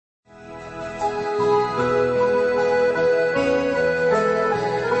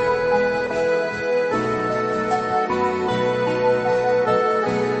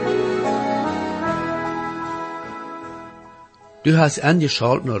Du hast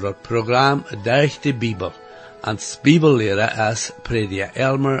angeschaltet naar het programma Durch de Bibel. Als Bibellehrer is prediker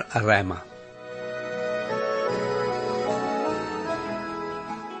Elmer Reimer.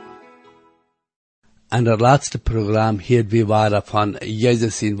 En het laatste programma hier we waren van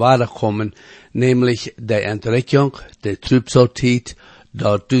Jezus in Waterkommen, nämlich de Entrückung, de Trübsaltijd,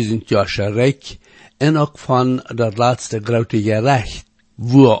 dat 1000-jarige Rijk, en ook van dat laatste grote gerecht,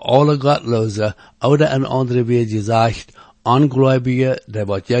 wo alle Gottlosen oder en andere weer gezegd, Ungläubige, die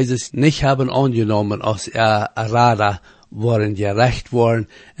wat Jezus nicht haben angenommen als Radar, waren gerecht worden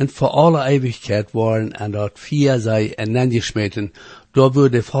en voor alle Ewigkeit waren en dat vier zij ineengesmeten, da würde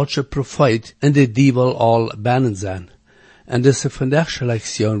de falsche Prophet en de Dievel al bannen zijn. En deze vandaagse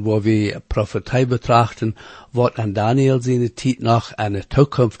Lektion, wo wir Prophetei betrachten, wat an Daniel seine Tijd noch eine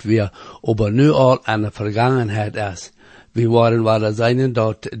Zukunft wir, aber nu al eine Vergangenheit ist. Wir waren seinen,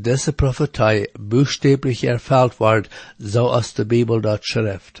 dat diese Prophetei buchstäblich erfüllt wird, so als die Bibel dort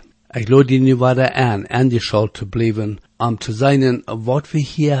schrift. Ich lade die nu weiter angeschaut zu bleiben, zu sein, was wir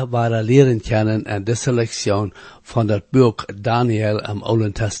hier weiter lehren können in dieser Lektion von das Buch Daniel im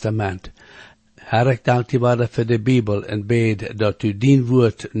Alten Testament. Herr, ich danke dir weiter für die Bibel und bete, dass du dein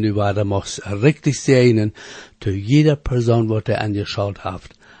Wort nu weiter machst, richtig sehen, zu jeder Person, was du angeschaut hast.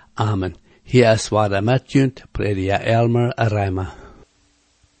 Amen. Hier is weiter Matjunt, prediker Elmer Reimer.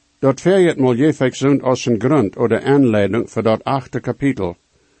 Dat verjet mal jefik zo'n als een grond oder aanleiding voor dat 8e kapitel.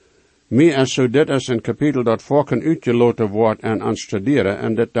 Meer als zo dit is een kapitel dat voorken uitgeloten wordt en aan studeren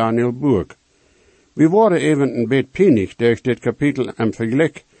en dit Daniel boek. We worden even een beetje pinig durch dit kapitel en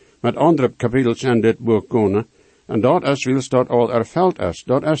vergelijk met andere kapitels in dit boek gaan, en dat is wils dat al erveld is,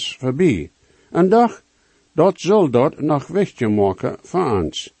 dat is voorbij. En doch, dat zal dat nog wichtig maken voor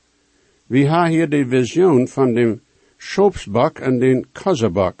ons. We hebben hier de visioen van de schoopsbak en de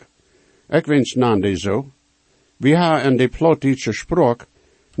kazzebak. Ik wens naam die zo. We hebben in de Plottische spraak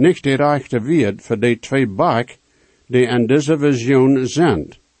niet de rechte woord voor de twee bak die in deze visioen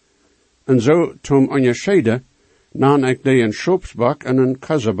zijn. En zo, toen onderscheiden, nam ik de een schoopsbak en een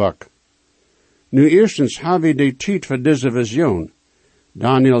kazzebak. Nu eerstens hebben we de tijd voor deze visioen.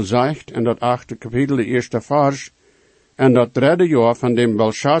 Daniel zegt in dat 8e kapitel, de eerste vers, en dat 3e jaar van dem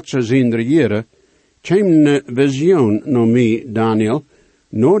Belshazzar zijn regeren, kwam een visioen naar mij, Daniel,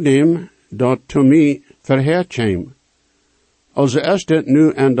 naar dem dat to mij verheerd kwam. Also is dit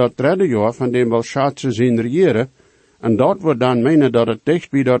nu in dat 3e jaar van dem Belshazzar zijn regeren, en dat wordt dan menen dat het dicht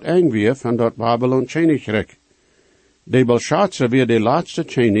bij dat eng weer van dat Babylon Koninkrijk. De Belshazzar weer de laatste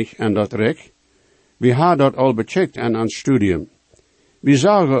koning en dat rijk. We hebben dat al becheckt en aan studium. We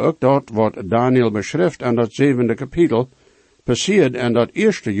zagen ook dat wat Daniel beschrijft in dat 7e kapitel, passiert in dat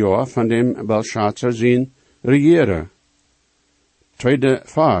eerste jaar van dem Belshazzar zijn regeren. 2e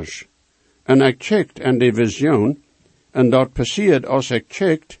vers. En ik checkt in de visioen, en dat passiert als ik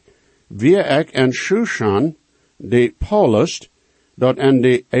checkt, wie ik in Shushan, de Paulus, dat in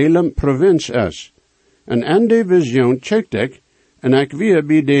de Elam provincie is. En in de visioen checkt ik, en ik weer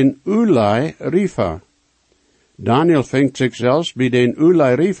bij den Ulai Rifa. Daniel vindt zich zelfs bij den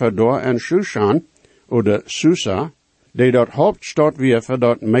Ulai Rifa door in Shushan, oder Susa, die dat hoofdstad weer voor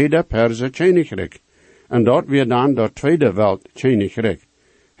dat Mede-Perse Koninkrijk. En dat weer dan dat Tweede Welt Koninkrijk.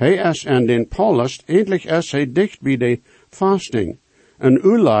 Hij is in den Paulus, eindelijk is hij dicht bij de fasting. En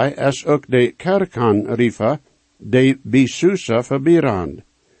Ulai is ook de Kerkan Rifa, die bij Susa verbirand.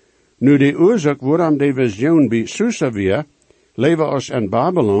 Nu de oorzaak waarom de visioen bij Susa weer, leven als in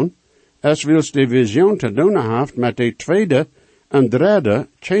Babylon, is wils de visioen te doen heeft met de tweede en derde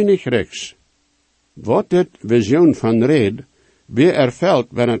Koninkrijks. Wat dit visioen van red, weer erveld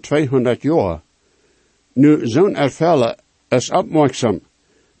binnen 200 jaar. Nu zo'n ervellen is opmerksam.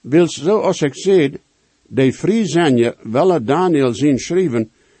 Wils zoals ik zei, de Friesanje willen Daniel zien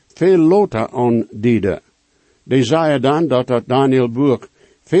schrijven, veel later aandienen. Die zeiden dan dat dat Daniel boek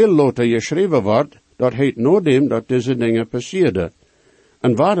veel later geschreven wordt, dat heet noordem dat deze dingen passierden.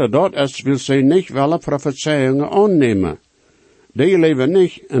 En waar dat is, wil zij niet wel profetieën aannemen. Die leven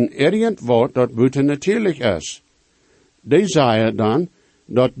niet een ergend woord dat buitennatuurlijk is. Die zeiden dan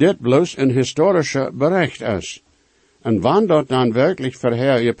dat dit bloos een historische bericht is. En wanneer dat dan werkelijk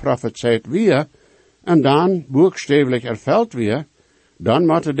verheer je profeteerd weer, en dan buchstäblich erveld weer, dan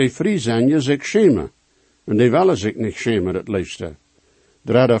moeten die Friesanje zich schämen. En die willen zich niet schämen, het liefste.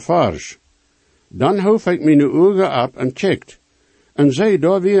 3e vers. Dan hoef ik mijn ogen op en checkt. En zei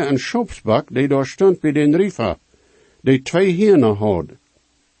daar weer een schopsbak die daar stond bij den Rifa, die 2 hierne had.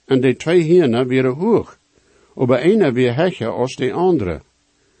 En die 2 hierne waren hoog, aber ene weer hecher als de andere.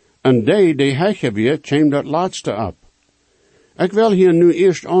 En die hecher weer, kwam dat laatste op. Ik wil hier nu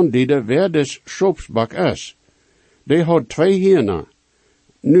eerst aandienen wer des schopsbak is. die had 2 hierna.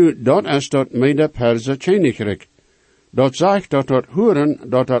 Nu, dat is dat mede Perse Königreich. Dat zegt dat huren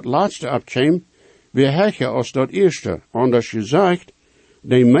dat laatste abkwam, weer hecher als dat eerste. Anders gezegd,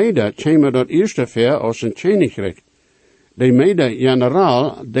 de mede kwam dat eerste ver als een Königreich. De mede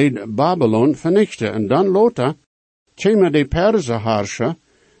generaal deed Babylon vernichten, en dan later kwam de Perse harscher,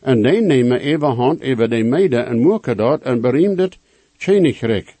 en die nemen overhand over de mede en maken dat een beroemd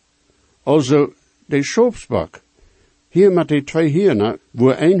Königreich. Also, de Schopsbak. Hier met die 2 hierna, wo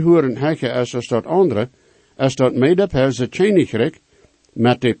een huren hecher is als dat andere, is dat mede Perse Königreich,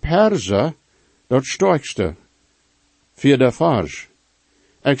 met de Perse dat sterkste. Voor de Farge.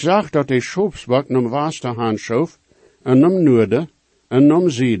 Ik zag dat de Schopsbak nam Westerhand schoof, en nam noorden, en nam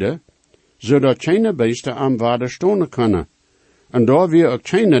zuiden, zodat geen beesten aan waarde stonen kunnen. En daar weer ook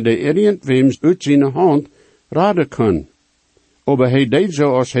geen de irgendweems uit zijn hand raden kunnen. Aber hij deed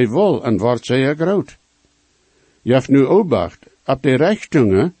zo als hij wil en wordt zeer groot. Je hebt nu obacht, op de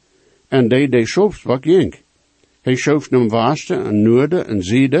richtingen, en de Schopsbak jink. Hij schoof nam westen en noorden en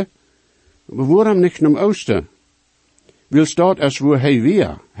zuiden, maar waarom niet nam oosten? Wil staat als wo hij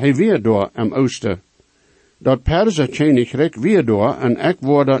weer door am oosten. Dat Perse Königreich weer door, en ik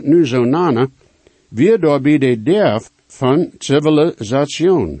word dat nu zo nane, weer door bij de derf van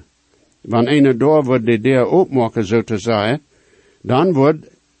civilisation. Wanneer een door wordt de deur opmaken, zo te zeggen, dan wordt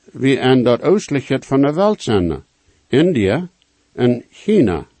wie aan dat oostliche van de wereld zijn. India en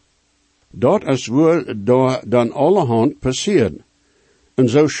China. Dat is wel door dan allerhand passiert. En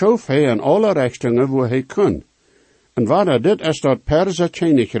zo schoof hij in alle richtingen wo hij kon. En waar dit is dat Perse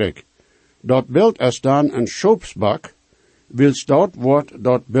Königreich. Dat beeld is dan een Schopsbak, wils dat wordt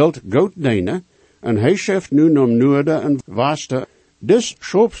dat beeld goed dienen, en hij scheft nu naar noorden en westen. Dis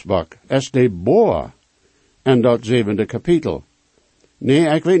Schopsbak is de boer, en dat 7e kapitel.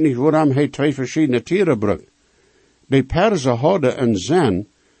 Nee, ik weet niet waarom hij 2 verschillende tieren brukt. De Persen hadden een zin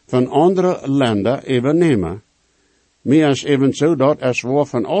van andere landen overnemen. Meer is evenzo dat is waar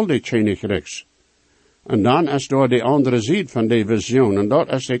van al die Königreichs. En dan is door de andere zijde van de visioen, en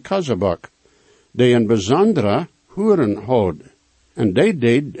dat is de Kazebak, die een bijzondere huren had. En die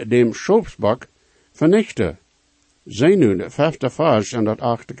deed dem Schopsbak vernichten. Zij nu de 5e vers in dat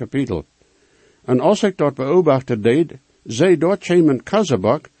 8e kapitel. En als ik dat beobachten deed, zij dat kwam een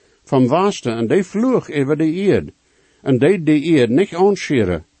Kazebak van westen, en die vloog over de eerd. En deed de eerd niet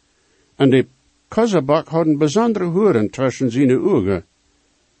aanscheren. En de Kazebak had een bijzondere huren tussen zijn ogen.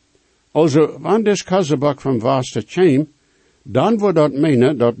 Also, wanneer des Kazebak van westen kwam, dan wordt dat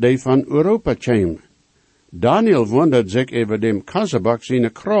menen dat die van Europa kwam. Daniel wondert zich over dem Kazebak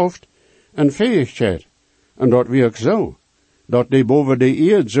zijn kracht en fähigheid. En dat werkt zo, dat die boven de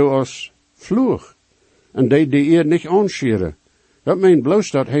eerd zoals vloog, en die de eerd niet aanscheren. Dat meent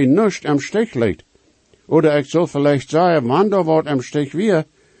bloos dat hij niets am stich leidt. Oder ik zal vielleicht zeggen, wanneer er wat am stich weer,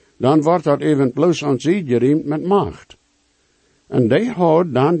 dan wordt dat even bloos aan zee geriemt met macht. En die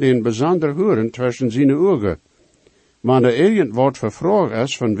houdt dan den bijzonder huren tussen zijn ogen. Wanneer irgend wat vervraagd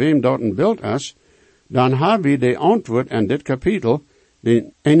is van wem dat een beeld is, dan hebben we de antwoord in dit kapitel, de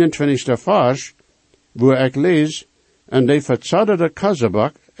 21e vers, wo ik lees, en de verzadderde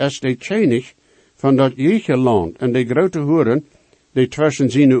Kazebak is de König van dat Jeche land, en de grote huren, die tussen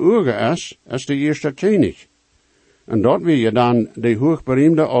zijn ogen is de eerste König. En dat wil je dan de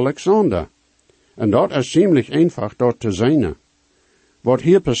hoogberoemde Alexander. En dat is ziemlich eenvoudig dat te zijn. Wat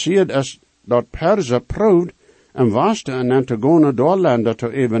hier passiert is, dat Persen proeft en westen en Antagone doorlanden te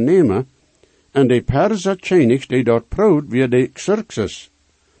overnemen, en de Perse König die dat proeft weer de Xerxes.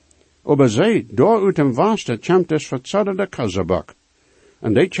 Aber zij, door uit dem westen, komt des verzadderde Kazebak.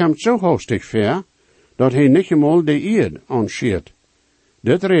 En die komt zo hoostig ver, dat hij niet eenmaal de eerd aanscheert.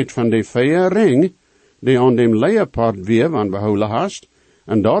 Dit redt van de vier ring, die aan dem leopard weer van behouden hast,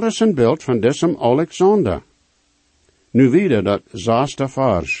 en dat is een beeld van desem Alexander. Nu wieder dat 6e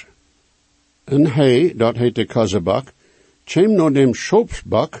vers. En hij, dat heet de Kazebak, kwam naar dem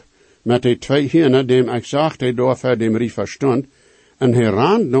Schopsbak, met de 2 hiernen, dem ik sagte, door voor dem Riefer stond, en hij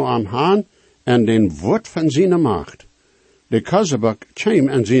rand naar am haan, en den woord van zijn macht. De Kazebak kwam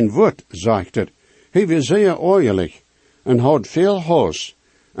en zijn woord, zegt het, hij was zeer oorlijk, en had veel haas,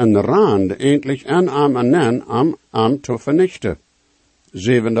 en rand eindelijk en am te vernichten.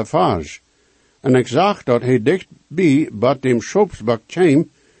 7e vers. En ik zag dat hij dichtbij bij dem Schopsbak kwam,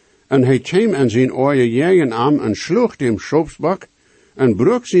 en hij kwam en zijn oorje jegen am en sloeg dem Schopsbak, en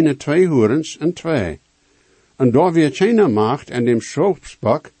brak zijn 2 horens en 2. En daar weer geen macht en dem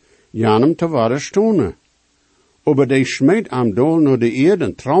Schopsbak, janem te worden stonen. Aber die smeet am dol naar de eerd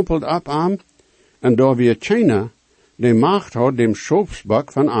en trampelt ab am, en daar weer geen, de macht had dem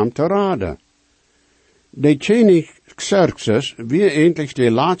Schopsbak van am te raden. De König Xerxes wie eigentlich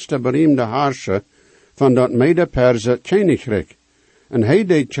de laatste beroemde Herrscher van dat Mede-Perse Königreich. En hij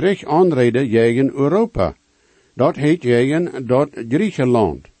deed terug aanreden tegen Europa. Dat heet tegen dat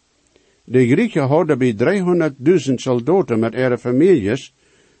Griekenland. De Grieken hadden bij 300.000 soldaten met ihre families,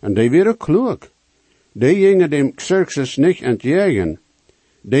 en die waren klug. Die gingen dem Xerxes niet entgegen.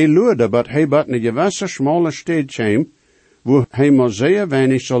 Die luurde dat hij bij een gewisse smalle stad kwam, wo hij maar zeer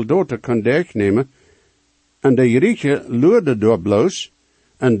weinig soldaten kon nemen, en de Grieken luurde door bloos,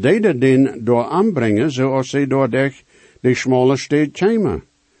 en deden den door aanbrengen, zoals zij door de smalle stad kwamen.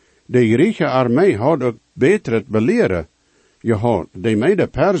 De Grieke armee had ook beter het beleren. De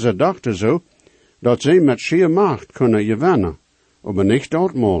Mede-Persen dachten zo, dat zij met schier macht kunnen gewinnen, maar niet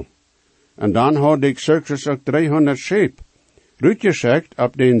doormaal. En dan had de Xerxes ook 300 scheep, uitgezet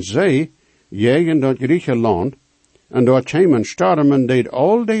op den zee, tegen dat Griekenland, en door kwamen stormen deed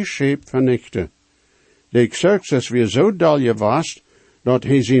al die scheep vernichten. De Xerxes weer zo dal was, dat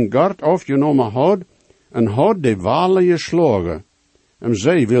hij zijn gard afgenomen had, en had de walen geslagen. En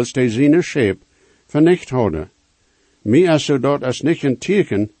zij wilst hij zijn scheep vernicht hadden. Meer is dat als niet een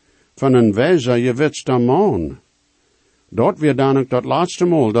teken van een wijze gewetste man. Dat weer dan ook dat laatste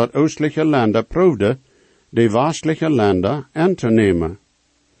mal dat oostelijke landen proefde, de westelijke landen aan te nemen.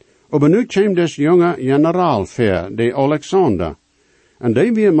 Maar nu kwam des jonge generaal ver, de Alexander, en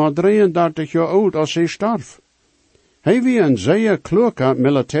die weer maar 33 jaar oud als hij starf. Hij weer een zeer kloeke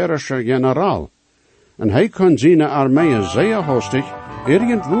militarische generaal, en hij kon zijn armee zeer hastig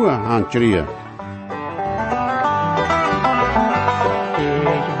irgendwo aankrijgen.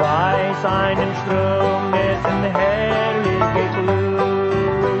 Ich weiß, einen Strom ist ein herrliche Glut,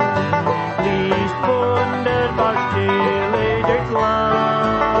 fließt wunderbar still durchs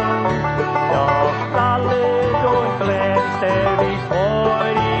Land, doch strahlt und glänzt wie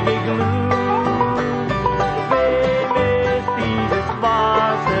feurige Glut. Wem ist dieses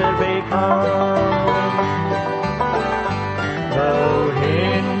Wasser bekannt?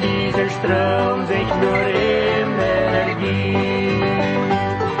 Wohin dieser Strom sich nur immer ergibt,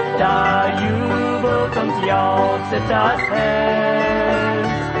 da jubelt und jauchzt das Herz,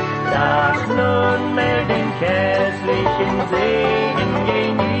 das nunmehr den kässlichen Segen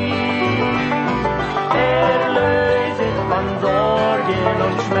genießt, erlöset von Sorgen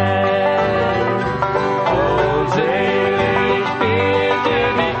und Schmerz. O selig bete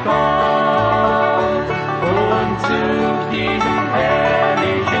mich Gott und zu diesem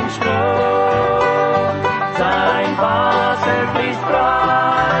herrlichen Strom, sein Wasser fließt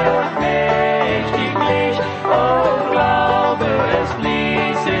frei und mächtiglich, oh glaube, es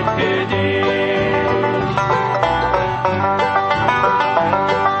fließet für dich.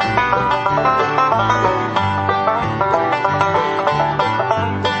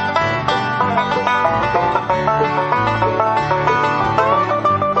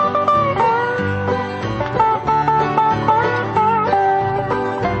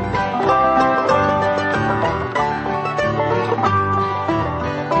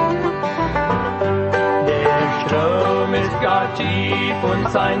 Und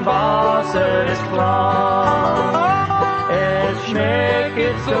sein Wasser ist klar, es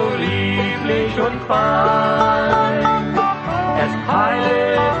schmeckt so lieblich und fein, es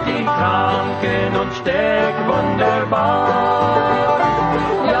heilet die Kranken und stärkt wunderbar,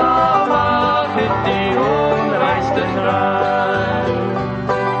 ja machet die Unreisten rein.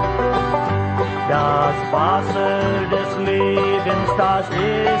 Das Wasser des Lebens, das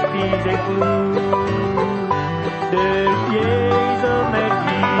ist diese Glut, durch Jesu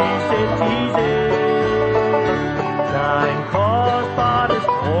ergießet diese, sein kostbares,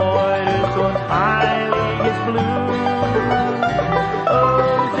 teures und heiliges Blut. O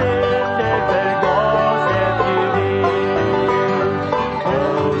Sünde vergoss für dich, o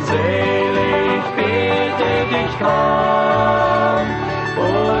selig bete dich komm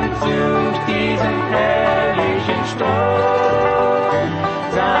und such diesen herrlichen Strom,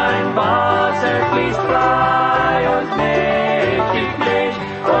 sein Wasser fließt frei und mächtiglich,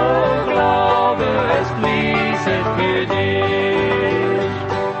 oh glaube, es fließet für dich.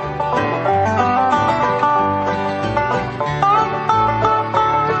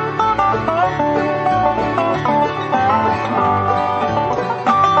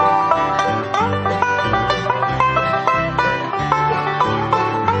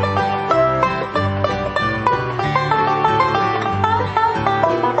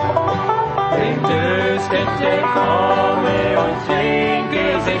 Der komme und trinke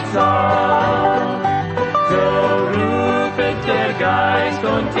sich satt, so rufet der Geist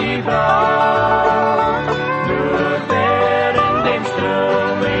und die Braut, nur während dem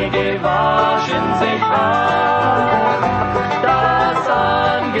Strome gewaschen sich an.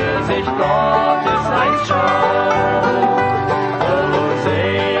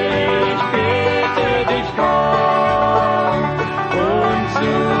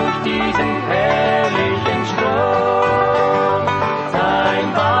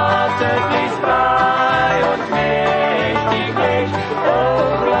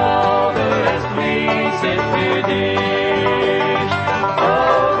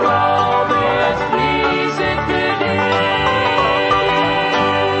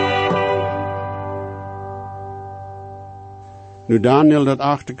 Nu Daniel dat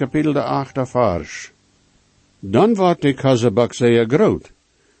 8e kapitel, de 8e vers. Dan wordt de Kazebak zeer groot.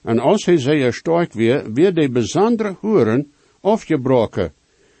 En als hij zeer sterk weer de bijzondere hoeren afgebroken.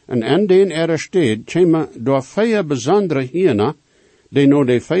 En den er steed, komen door 4 bijzondere hiena, die naar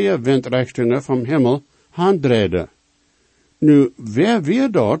de 4 windrichtingen van hemel handreden. Nu, wer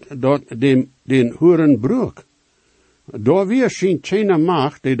weer dat den hoeren broek? Door weer schien geen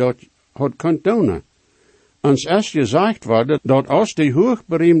macht die dat had kunt doen. Ons is gezegd worden dat als de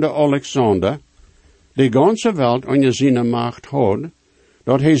hoogberoemde Alexander de ganze wereld onder zijn macht had,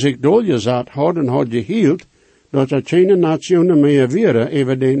 dat hij zich doorgezet had en had gehield, dat er geen nationen meer waren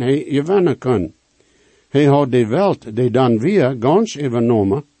over den hij gewinnen kon. Hij had de wereld die dan weer gans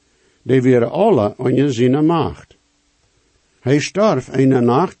overnomen, die waren alle onder zijn macht. Hij stierf een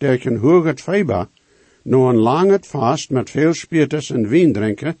nacht durch een hoge feber, na een lange vast met veel spiritus en wien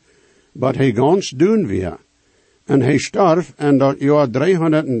drinken, wat hij gans doen weer. En hij stierf in dat jaar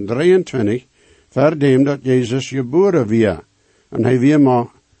 323, verdem dat Jezus geboren weer. En hij weer maar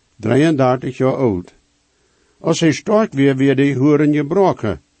 33 jaar oud. Als hij sterk weer die hoeren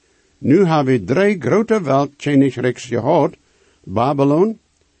gebroken. Nu hebben we 3 grote weltkönigrijks gehad, Babylon,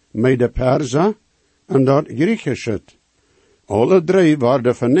 Mede-Persa en dat Griechische. Alle 3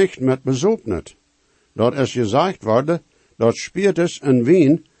 worden vernicht met bezoeknet. Dat is gezegd worden, dat spiritus en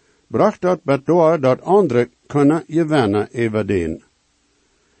wien, bracht dat bedoor dat anderen kunnen gewinnen over den.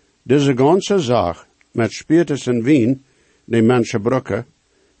 Deze ganze zaak, met spiritus en wien, die mensen brukken,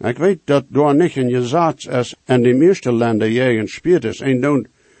 ik weet dat door niet een gezats is en de meeste landen jegen spiritus en doen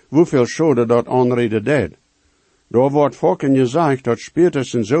hoeveel schade dat aanreden deed. Daar wordt volken gezegd dat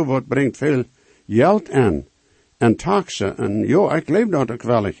spiritus en zo wat brengt veel geld in, en taxen, en ja, ik leef dat ook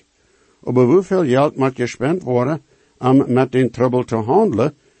wel. Maar hoeveel geld moet gespend worden om met den trouble te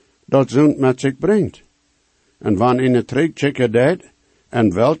handelen, dat zo'n met zich brengt. En wanneer in het terugchecken deed,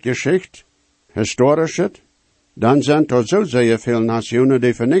 en weltgeschicht, historisch het, dan zijn er zo zeer veel nationen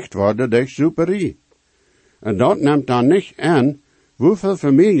die vernicht worden door superie. En dat neemt dan niet aan hoeveel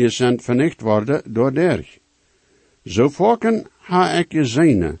families zijn vernicht worden door derg. Zo volken ha ik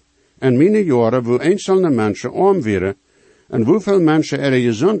gezien, en mijn jaren wo einzelne mensen arm werden, en hoeveel mensen er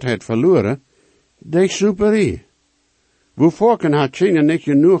gezondheid verloren, door superie. Wo volken ha geen niet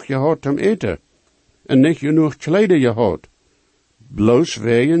genoeg gehad om eten, en niet genoeg kleden gehad. Bloos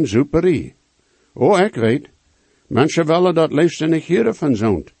wegen superie. Ik weet, mensen willen dat liefst niet hier van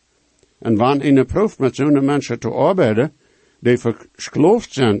zo'n. En wanneer in een proef met zo'n mensen te arbeiden, die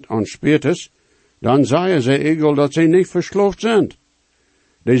verskloofd zijn aan spiritus, dan zeggen ze egal dat ze niet verskloofd zijn.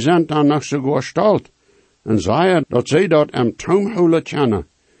 Die zijn dan nog sogar stalt, en zeggen dat ze dat am toomhouden kennen.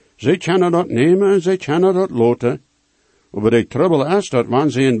 Ze kennen dat nemen en ze kennen dat loten. Maar de trouble is dat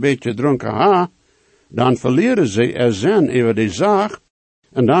wanneer ze een beetje dronken ha, dan verliezen ze er zin over die zaak,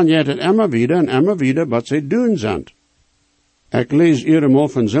 en dan gaat het immer wieder wat ze doen zijn. Ik lees eenmaal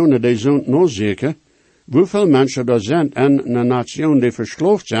van zonen die zo'n nozeken, hoeveel mensen er zijn in een nation die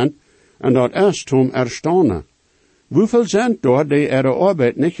verskloofd zijn, en dat is om erstaunen. Hoeveel zijn er die er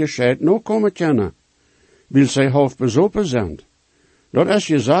arbeid niet gescheit nog komen kennen, wil zij half bezopen zijn. Dat is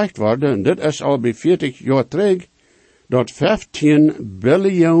gezegd worden, en dit is al bij 40 jaar terug, dat 15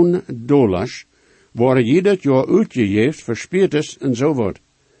 biljoen dollars worden ieder jaar uitgegeven voor spiritus en zo wat.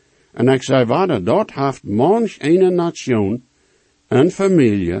 En ik zei waarde, dat heeft manch een nation en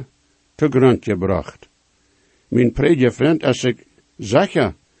familie te grond gebracht. Mijn predjevriend is ik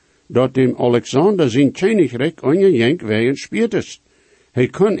zeker dat dem Alexander zijn koninkrijk ongejenk wegen spiritus. Hij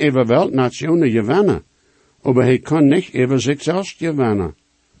kon over weltnationen gewinnen, maar hij kon niet over zichzelf gewinnen.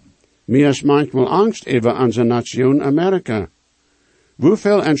 Mir is manchmal angst over onze nation Amerika.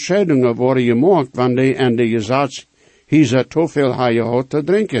 Hoeveel entscheidungen worden gemaakt wanneer en de gezegd, hier ze te veel gehad te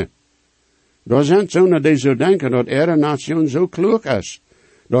drinken. Daar zijn zonen die zo denken dat een nation zo klug is,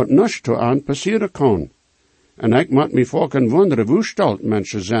 dat niets te aan passeren kan. En ik moet me volken wonderen hoe stelt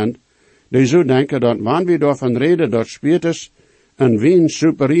mensen zijn, die zo denken dat wanneer we daarvan reden dat spiritus en wien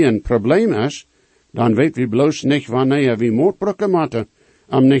superie een probleem is, dan weet we bloos niet wanneer we moordbrokken moeten,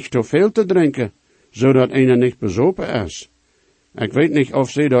 om niet te veel te drinken, zodat een niet bezopen is. Ik weet niet of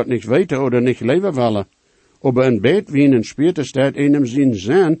ze dat niet weten of niet leven willen, maar een beet wien en spiritus staat einem zijn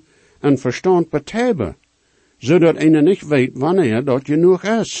zin en verstand betijben, zodat een niet weet wanneer dat genoeg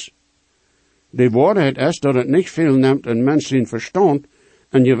is. De waarheid is dat het niet veel neemt een mens zijn verstand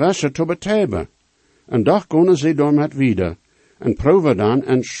en gewassen te betijben. En dag kunnen ze door met wieder, en proeven dan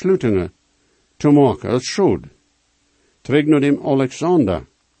en sluitingen te maken als schuld. Terug naar dem Alexander.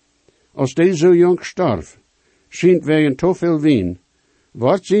 Als deze zo jong starf, schijnt wegen te veel wien,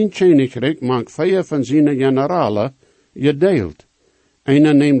 wordt zijn koninkrijk mank 4 van zijn generalen gedeeld.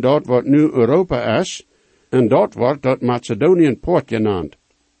 Einer neemt dat wat nu Europa is, en dat wordt dat Macedonian poort genaamd.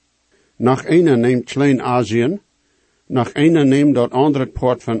 Nog einer neemt Klein-Azië, nog einer neemt dat andere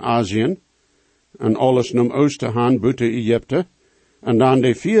poort van Azië, en alles noem Oosterhaan buiten Egypte, en dan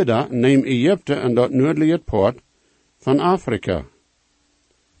de vierde neemt Egypte en dat noordelijke poort van Afrika.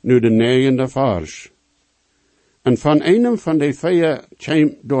 Nu de negende vers. En van einem van de vier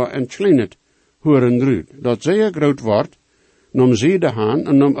kwam door een kleinet horen ruut, dat zeer groot wordt, nom Zuiderhaan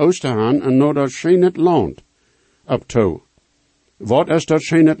en nom Oosterhaan en naar dat schijnet land op toe. Wat is dat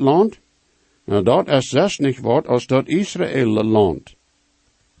schijnet land? Nou, dat is zes niet wat als dat Israël land.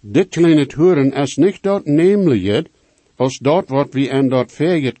 Dit kleinet horen is niet dat nemelijk als dat wat we in dat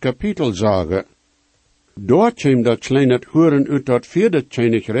vierde kapitel zagen. Daar kwam dat kleinet horen uit dat vierde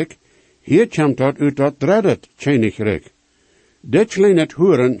koninkrijk, hier komt dat uit dat derde koninkrijk. Dit kleinet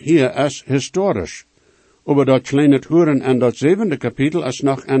horen hier is historisch. Aber dat kleinet horen in dat zevende kapitel is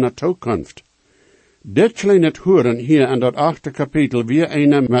nog in de toekomst. Dit kleinet horen hier in dat achte kapitel weer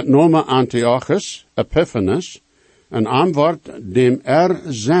een met name Antiochus, Epiphanes, en aan wordt dem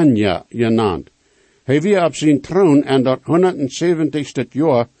Zenia genaamd. Hij weer op zijn troon in dat 170ste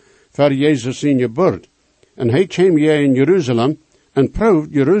jaar voor Jezus zijn geboorte. En hij kwam hier in Jeruzalem en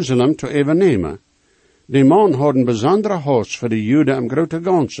proefde Jeruzalem te overnemen. De man had een bijzondere haast voor de Joden im grote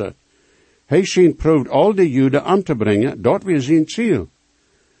ganse. Hij scheen proefd al de Joden aan te brengen, dat weer zijn ziel.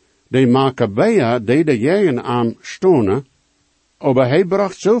 De Maccabeeën deden jaren aan stonen, aber hij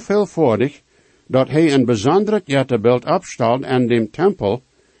bracht zoveel voordig, dat hij een bijzondere jettebeeld opstelde in dem tempel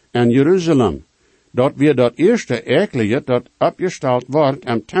in Jeruzalem. Dat weer dat eerste erkelijke dat opgesteld wordt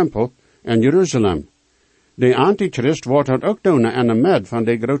in tempel in Jeruzalem. De antichrist wordt het ook doen in de med van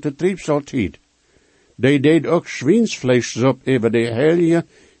de grote triebsaltijd. Die deed ook zwiensvleessoep over de heilige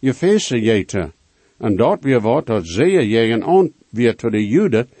Gefäße jeten. En dat weer wordt dat zeer jegen aan weer tot de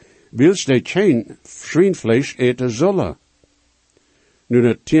Joden, wils de geen zwienvlees eten zullen. Nu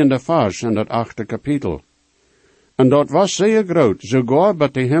de 10e vers in dat 8e kapitel. En dat was zeer groot, sogar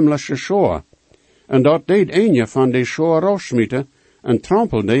bij de hemelse shore. En dat deed een van de shore raussmieten en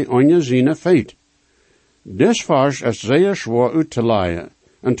trampelde aan je zijn feet. Des vers is zeer zwaar uit te leiden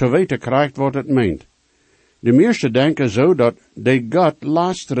en te weten krijgt wat het meent. De meeste denken zo dat de God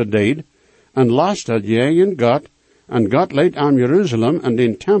lasteren deed, en lastert jegen God, en God leidt aan Jeruzalem en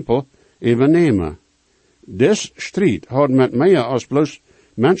den tempel overnemen. Des strijd had met meer als bloos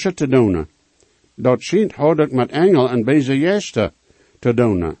mensen te doen. Dat schijnt had ook met engel en bezegeesten te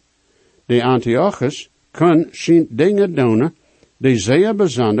doen. De Antiochus kon schijnt dingen doen, die zeer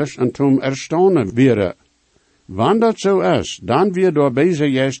bijzonders en toen erstaunen werden. Wanneer dat zo is, dan weer door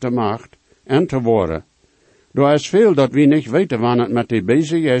bezegeesten macht en te worden. Er is veel dat we niet weten wanneer het met die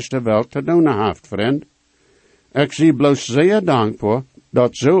bezegeesten wel te doen heeft, vriend. Ik zie bloos zeer dankbaar,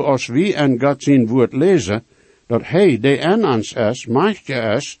 dat zo als we in God zijn woord lezen, dat hij die in ons is,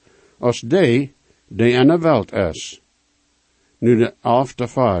 machtiger is, als die in de wereld is. Nu de 11e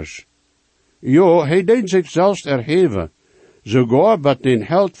vers. Jo, hij deed zich zelfs erheven, sogar bij den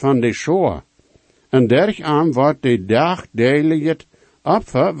held van de shore. En dergaan wordt de dagdelig het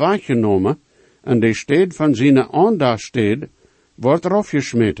opfer weggenomen, en de stad van zijn aandachtstad wordt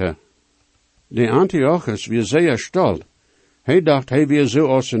afgesmeten. De Antiochus weer zeer stolz. Hij dacht hij weer zo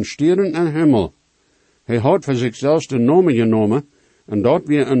als een sterren in hemel. Hij had voor zichzelf de naam genomen, en dat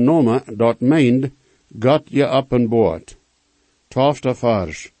weer een naam dat meent, God je openbaart. 12e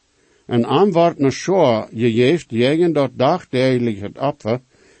vers. En aan wordt een schor gegeven tegen dat dagdelig het opfer,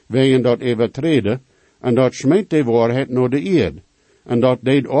 wegen dat overtreden, en dat smeet de waarheid naar de eerd. En dat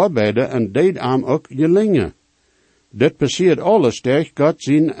deed arbeiden en deed aan ook gelingen. Dit passiert alles durch God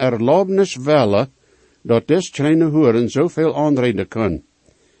zijn erlaubnis welle, dat des kleine hoeren zoveel aanreden kan.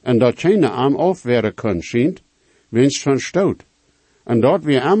 En dat keine aan afweren kan, schijnt, winst van stoot. En dat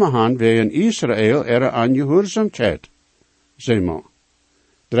we ammerhand wegen Israël er aangehoorzaamheid. Zeg maar.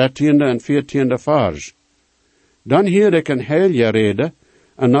 13e en 14e vers. Dan hier ik een heilige rede,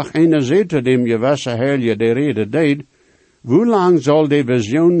 en nach einer zete dem gewisse heilige de rede deed, hoe lang zal de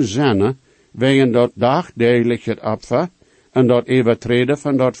visioen zijn, wegen dat dagdelig het opfer, en dat overtreden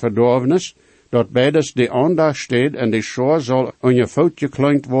van dat verdorvenis, dat beides de aandacht steed en de schor zal aan je voet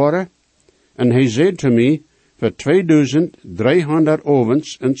geklankt worden? En hij zei te mij, voor 2300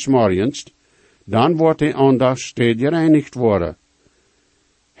 ovens en smorgens, dan wordt de aandacht steed gereinigd worden.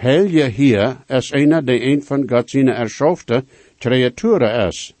 Heilige hier is die een van God zijn erschaffte creaturen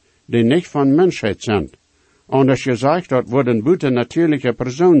is, die niet van mensheid zijn. Anders gezegd, dat worden buiten natuurlijke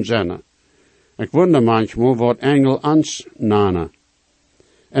personen zijn. Ik wonder manchmal wat engel ons nanen.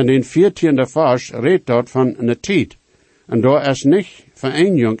 En in 14e vers redt dat van een tijd, En daar is niet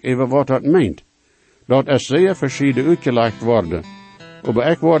vereniging over wat dat meent. Dat is zeer verschieden uitgelegd worden. Aber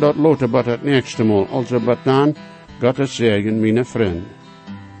ik word dat later bij het nächste Mal. Also bij dan, Gottes Segen, meine Freunde.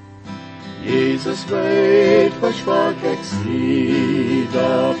 Jesus weet, wat schwach ik zie,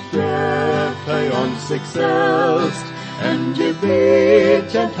 dat geeft hij ons zichzelf. En je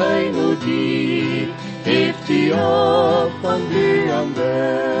weet, en hij nu die, heeft die op van die am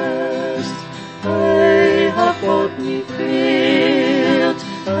best. Hij hat God niet veert,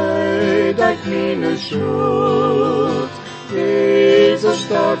 hij dat meine schuld. Jezus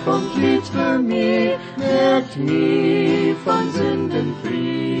starb vom Kreuz für mich, merkt mich von Sünden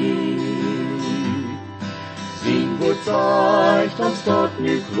frei. Sing, wo zeigt uns dort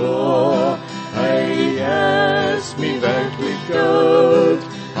nicht klar, hey, es mir wirklich Gott,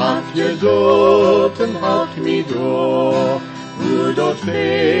 hat geduld und hat mich da, wo dort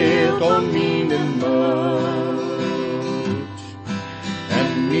fehlt an meinen Mut.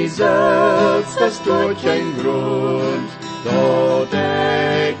 En mir selbst, das tut kein Grund, dat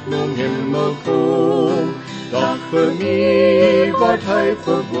ik nun Himmel kom, doch für mich wordt hij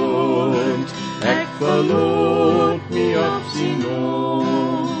verwoond, ik verloot mich op zijn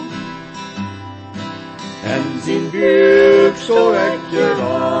oom. En zijn buik zo ik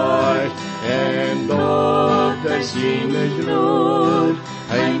gereicht, en dat is zijn groot,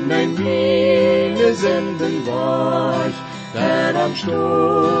 hij mijn meine zenden wacht, der am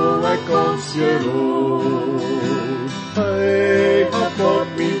Stoh ik ons geroot. Hey, hat Gott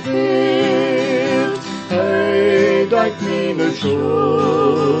mich geehrt, hey, dein meine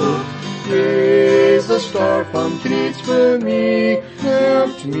Schuld. Jesus starb am Kreuz für mich,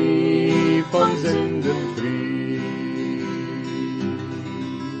 macht mich von Sünden frei.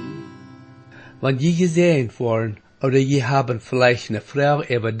 Wenn je gesehen worden, oder je haben vielleicht eine Frau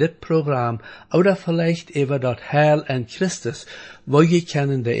über das Programm, oder vielleicht über das Heil an Christus, wo je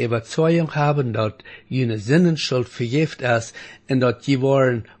können die Überzeugung haben, dass jene Sinnenschuld vergift ist, und dass je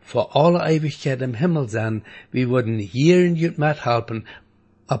wollen vor aller Ewigkeit im Himmel sein, wir würden hier in jut mithelfen,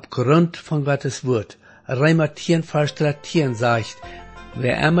 aufgrund von Gottes Wort. Römer 10, Vers 13 sagt,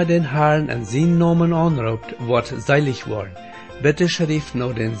 wer immer den Herrn in seinen Namen anruft, wird seilig worden. Bitte schrift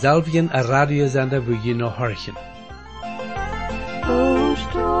noch denselben Radiosender, wo je noch horchen. O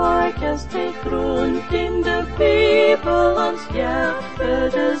stark ist der Grund, in der Bibel uns gibt, für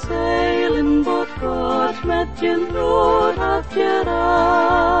das Heilen, wo Gott mit den Not hat gerat.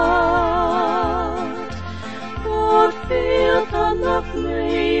 Gott fehlt dann noch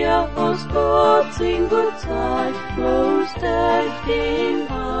mehr, aus Gott sein gut Zeit, bloß deckt den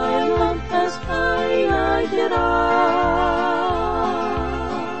Heiland, es keiner gerat.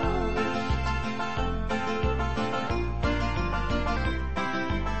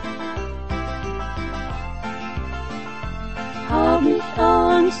 Hab ich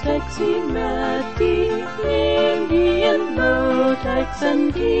Angst, ich sie mit dir, nehm die in Not, ich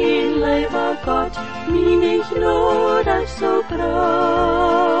sind die lieber Gott, mein ich Not, ich so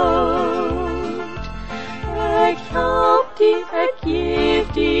groß. Ich hab die, ich geb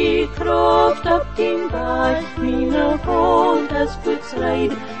die Kraft auf den Berg, meine Hand, es wird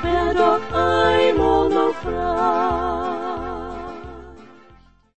leid, wer doch